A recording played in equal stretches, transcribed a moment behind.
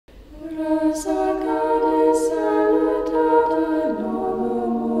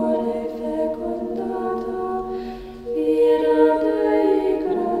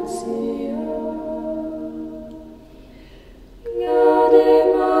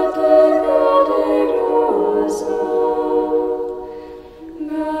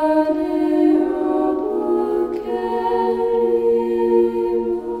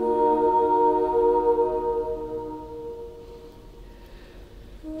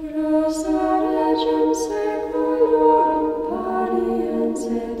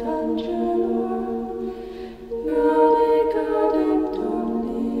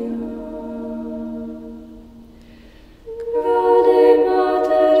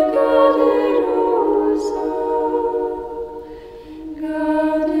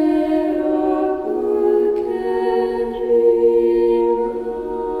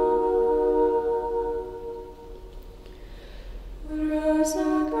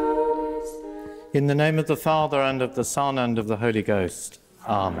In the name of the Father, and of the Son, and of the Holy Ghost.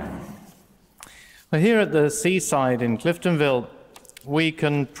 Amen. Well, here at the seaside in Cliftonville, we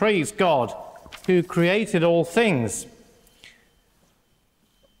can praise God who created all things.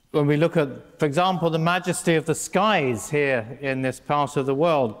 When we look at, for example, the majesty of the skies here in this part of the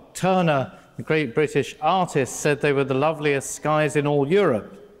world, Turner, the great British artist, said they were the loveliest skies in all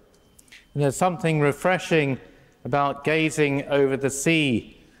Europe. And there's something refreshing about gazing over the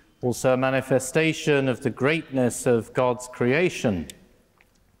sea, also a manifestation of the greatness of God's creation.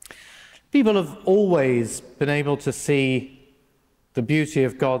 People have always been able to see the beauty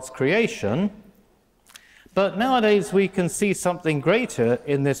of God's creation, but nowadays we can see something greater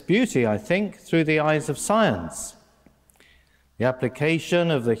in this beauty, I think, through the eyes of science. The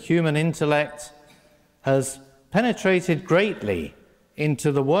application of the human intellect has penetrated greatly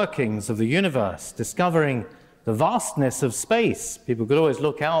into the workings of the universe, discovering the vastness of space. People could always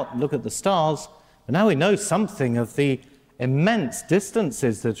look out and look at the stars, but now we know something of the immense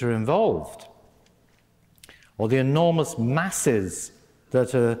distances that are involved, or the enormous masses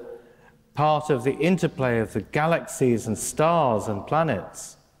that are part of the interplay of the galaxies and stars and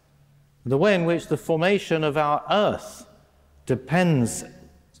planets, the way in which the formation of our Earth depends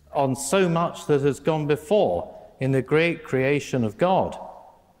on so much that has gone before in the great creation of God.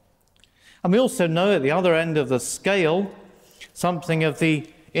 And we also know at the other end of the scale something of the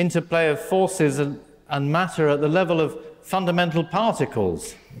interplay of forces and matter at the level of fundamental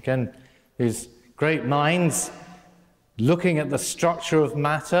particles. Again, these great minds looking at the structure of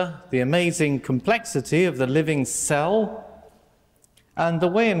matter, the amazing complexity of the living cell, and the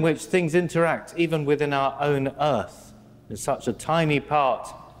way in which things interact even within our own Earth. It's such a tiny part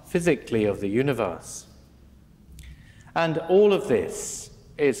physically of the universe. And all of this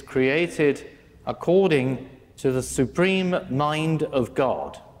is created according to the supreme mind of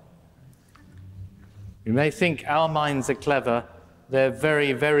God. You may think our minds are clever. They're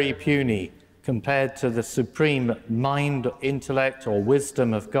very, very puny compared to the supreme mind, intellect, or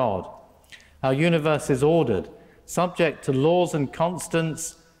wisdom of God. Our universe is ordered, subject to laws and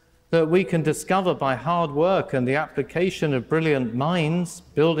constants that we can discover by hard work and the application of brilliant minds,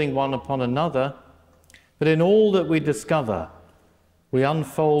 building one upon another. But in all that we discover, we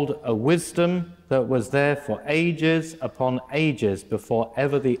unfold a wisdom that was there for ages upon ages before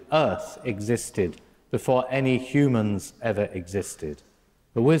ever the earth existed, before any humans ever existed.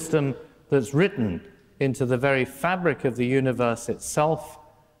 A wisdom that's written into the very fabric of the universe itself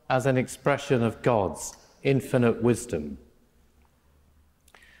as an expression of God's infinite wisdom.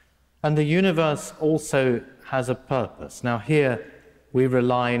 And the universe also has a purpose. Now here we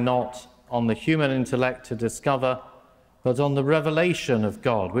rely not on the human intellect to discover, but on the revelation of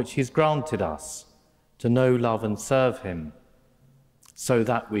God, which he's granted us to know, love, and serve him, so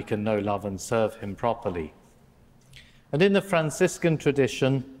that we can know, love, and serve him properly. And in the Franciscan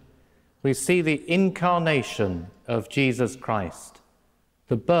tradition, we see the incarnation of Jesus Christ,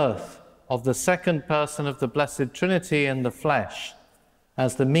 the birth of the second person of the Blessed Trinity in the flesh,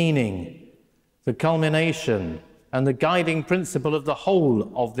 as the meaning, the culmination, and the guiding principle of the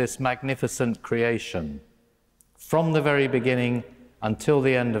whole of this magnificent creation, from the very beginning until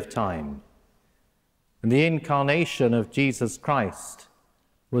the end of time. And the incarnation of Jesus Christ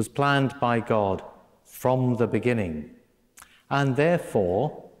was planned by God from the beginning. And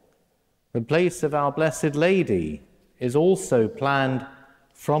therefore, the place of our Blessed Lady is also planned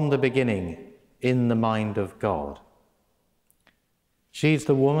from the beginning in the mind of God. She's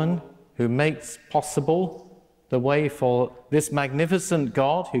the woman who makes possible the way for this magnificent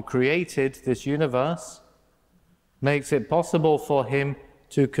God who created this universe, makes it possible for him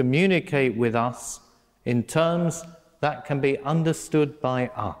to communicate with us in terms that can be understood by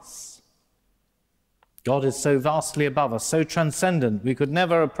us. God is so vastly above us, so transcendent, we could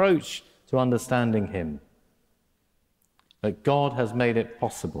never approach to understanding him. But God has made it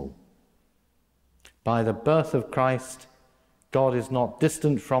possible. By the birth of Christ, God is not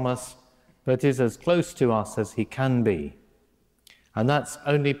distant from us, but is as close to us as he can be. And that's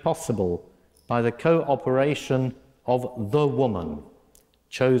only possible by the cooperation of the woman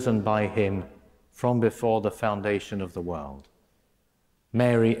chosen by him from before the foundation of the world.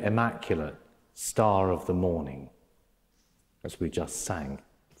 Mary Immaculate, Star of the Morning, as we just sang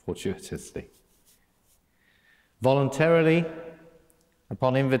fortuitously. Voluntarily,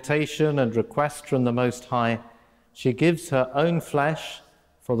 upon invitation and request from the Most High, she gives her own flesh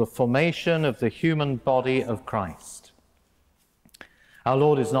for the formation of the human body of Christ. Our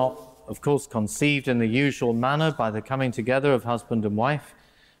Lord is not, of course, conceived in the usual manner by the coming together of husband and wife,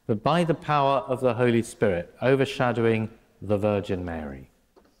 but by the power of the Holy Spirit, overshadowing the Virgin Mary.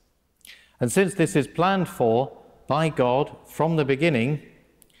 And since this is planned for by God from the beginning,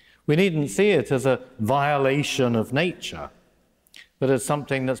 we needn't see it as a violation of nature, but as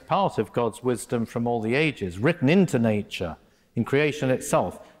something that's part of God's wisdom from all the ages, written into nature, in creation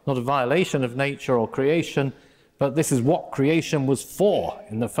itself. Not a violation of nature or creation, but this is what creation was for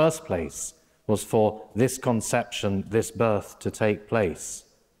in the first place, was for this conception, this birth to take place.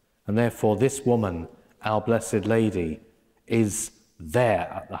 And therefore this woman, our Blessed Lady, is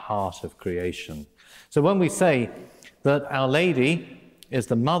there at the heart of creation. So when we say that Our Lady is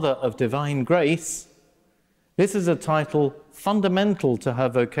the Mother of Divine Grace, this is a title fundamental to her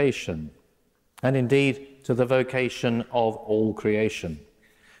vocation, and indeed to the vocation of all creation.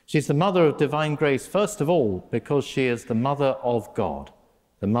 She's the Mother of Divine Grace, first of all, because she is the Mother of God,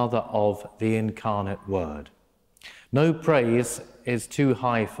 the Mother of the Incarnate Word. No praise is too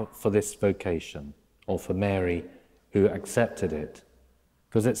high for this vocation, or for Mary, who accepted it,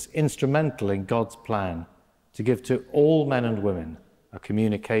 because it's instrumental in God's plan to give to all men and women a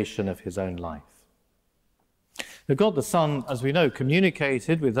communication of his own life. Now, God the Son, as we know,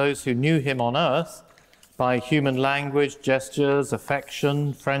 communicated with those who knew him on earth by human language, gestures,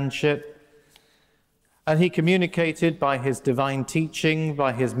 affection, friendship. And he communicated by his divine teaching,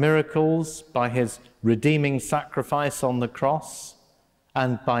 by his miracles, by his redeeming sacrifice on the cross,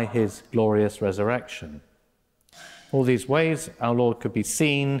 and by his glorious resurrection. All these ways our Lord could be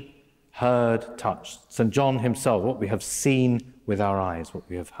seen, heard, touched. St. John himself, what we have seen with our eyes, what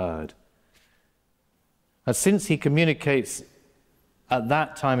we have heard. And since he communicates at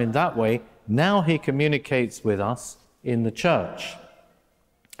that time in that way, now he communicates with us in the church.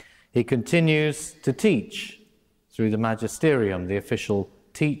 He continues to teach through the magisterium, the official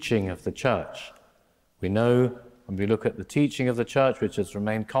teaching of the church. We know when we look at the teaching of the church, which has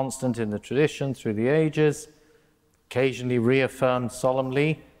remained constant in the tradition through the ages, occasionally reaffirmed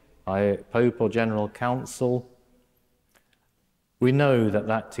solemnly by Pope or General Council, we know that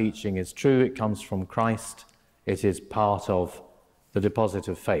that teaching is true. It comes from Christ. It is part of the deposit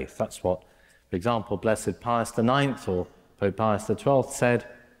of faith. That's what, for example, Blessed Pius IX or Pope Pius XII said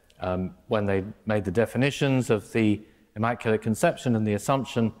when they made the definitions of the Immaculate Conception and the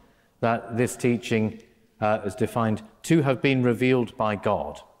Assumption, that this teaching is defined to have been revealed by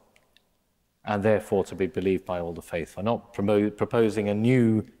God and therefore to be believed by all the faithful. Not proposing a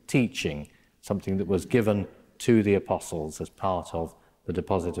new teaching, something that was given to the apostles as part of the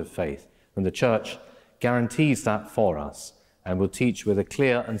deposit of faith. And the Church guarantees that for us and will teach with a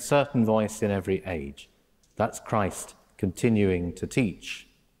clear and certain voice in every age. That's Christ continuing to teach.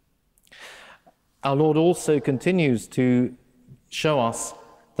 Our Lord also continues to show us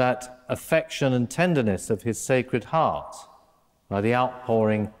that affection and tenderness of his Sacred Heart by the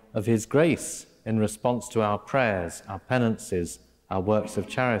outpouring of his grace in response to our prayers, our penances, our works of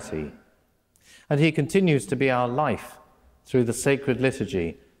charity. And he continues to be our life through the sacred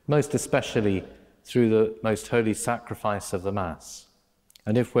liturgy, most especially through the most holy sacrifice of the Mass.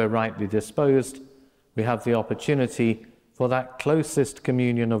 And if we're rightly disposed, we have the opportunity for that closest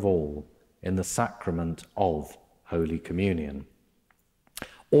communion of all in the sacrament of Holy Communion.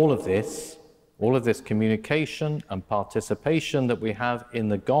 All of this communication and participation that we have in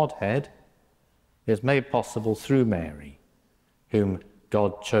the Godhead is made possible through Mary, whom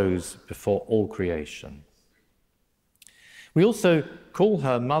God chose before all creation. We also call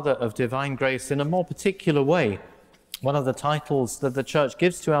her Mother of Divine Grace in a more particular way. One of the titles that the Church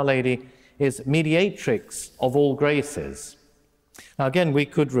gives to Our Lady is Mediatrix of all graces. Now again, we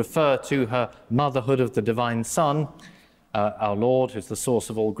could refer to her motherhood of the Divine Son, our Lord, who's the source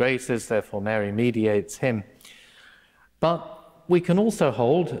of all graces, therefore Mary mediates him. But we can also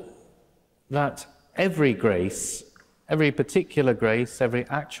hold that every grace, every particular grace, every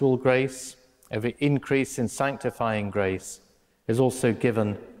actual grace, every increase in sanctifying grace is also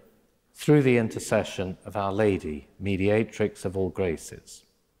given through the intercession of Our Lady, mediatrix of all graces.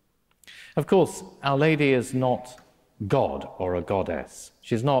 Of course, Our Lady is not God or a goddess.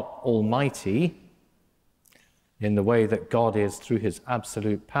 She's not almighty in the way that God is through his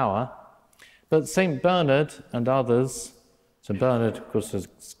absolute power, but St. Bernard and others, St. Bernard, of course, was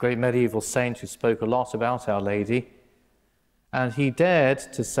a great medieval saint who spoke a lot about Our Lady, and he dared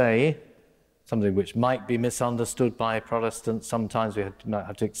to say something which might be misunderstood by Protestants. Sometimes we might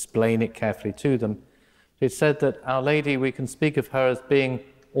have to explain it carefully to them. He said that Our Lady, we can speak of her as being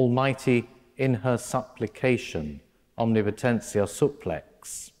almighty in her supplication, omnipotentia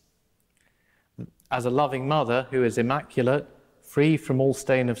supplex. As a loving mother who is immaculate, free from all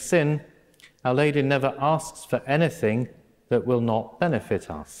stain of sin, Our Lady never asks for anything that will not benefit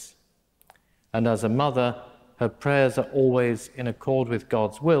us. And as a mother, her prayers are always in accord with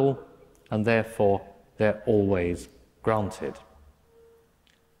God's will, and therefore they're always granted.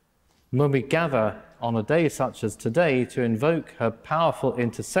 When we gather on a day such as today to invoke her powerful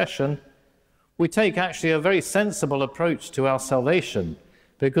intercession, we take actually a very sensible approach to our salvation,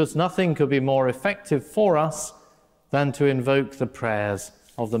 because nothing could be more effective for us than to invoke the prayers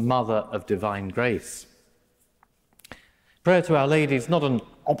of the Mother of Divine Grace. Prayer to Our Lady is not an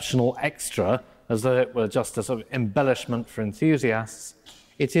optional extra, as though it were just a sort of embellishment for enthusiasts.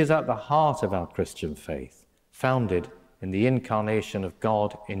 It is at the heart of our Christian faith, founded in the incarnation of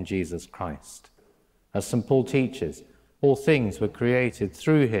God in Jesus Christ. As St. Paul teaches, all things were created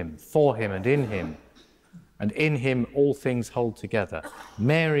through him, for him, and in him all things hold together.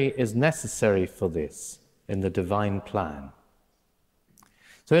 Mary is necessary for this in the divine plan.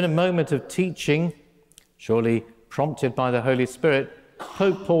 So in a moment of teaching, surely prompted by the Holy Spirit,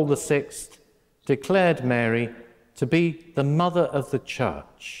 Pope Paul VI declared Mary to be the mother of the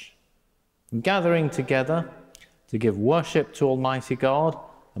Church. Gathering together to give worship to Almighty God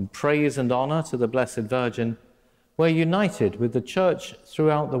and praise and honour to the Blessed Virgin, we're united with the Church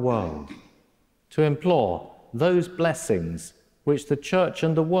throughout the world to implore those blessings which the Church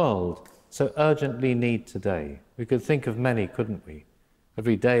and the world so urgently need today. We could think of many, couldn't we?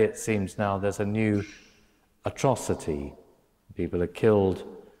 Every day it seems now there's a new atrocity. People are killed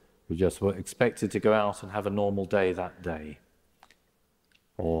who just were expected to go out and have a normal day that day.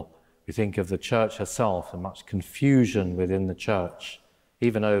 Or we think of the Church herself and much confusion within the Church,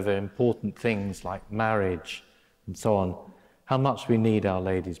 even over important things like marriage and so on, how much we need Our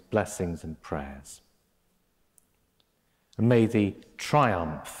Lady's blessings and prayers. And may the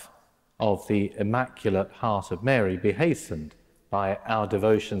triumph of the Immaculate Heart of Mary be hastened by our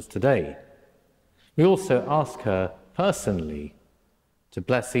devotions today. We also ask her personally to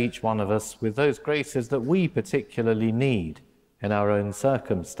bless each one of us with those graces that we particularly need in our own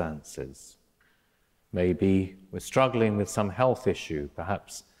circumstances. Maybe we're struggling with some health issue,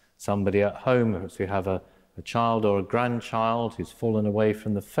 perhaps somebody at home, perhaps we have a child or a grandchild who's fallen away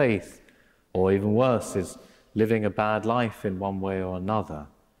from the faith, or even worse, is living a bad life in one way or another.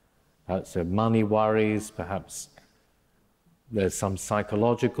 Perhaps there are money worries, perhaps there's some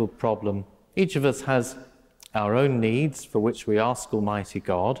psychological problem. Each of us has our own needs for which we ask Almighty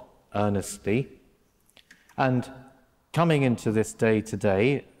God earnestly. And coming into this day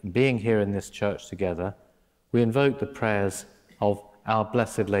today, being here in this church together, we invoke the prayers of our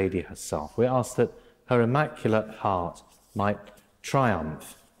Blessed Lady herself. We ask that her Immaculate Heart might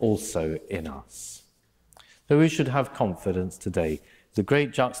triumph also in us. So we should have confidence today. The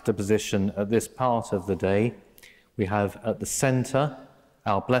great juxtaposition at this part of the day, we have at the centre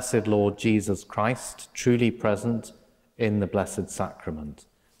our blessed Lord Jesus Christ, truly present in the Blessed Sacrament.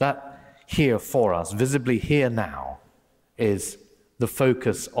 That here for us, visibly here now, is the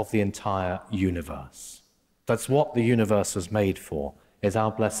focus of the entire universe. That's what the universe was made for, is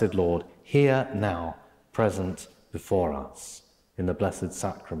our blessed Lord here now, present before us in the Blessed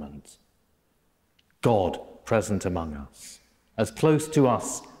Sacrament. God present among us, as close to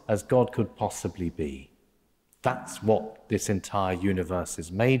us as God could possibly be. That's what this entire universe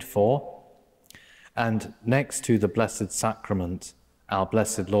is made for. And next to the Blessed Sacrament, our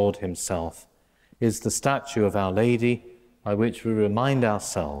blessed Lord himself, is the statue of Our Lady, by which we remind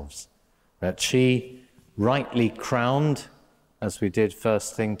ourselves that she, rightly crowned, as we did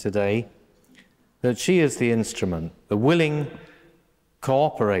first thing today, that she is the instrument, the willing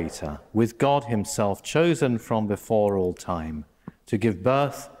cooperator with God himself, chosen from before all time, to give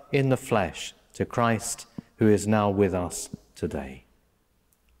birth in the flesh to Christ, who is now with us today.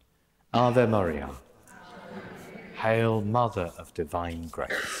 Ave Maria. Hail, Mother of Divine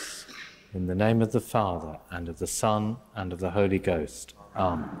Grace. In the name of the Father, and of the Son, and of the Holy Ghost.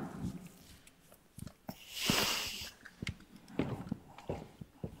 Amen.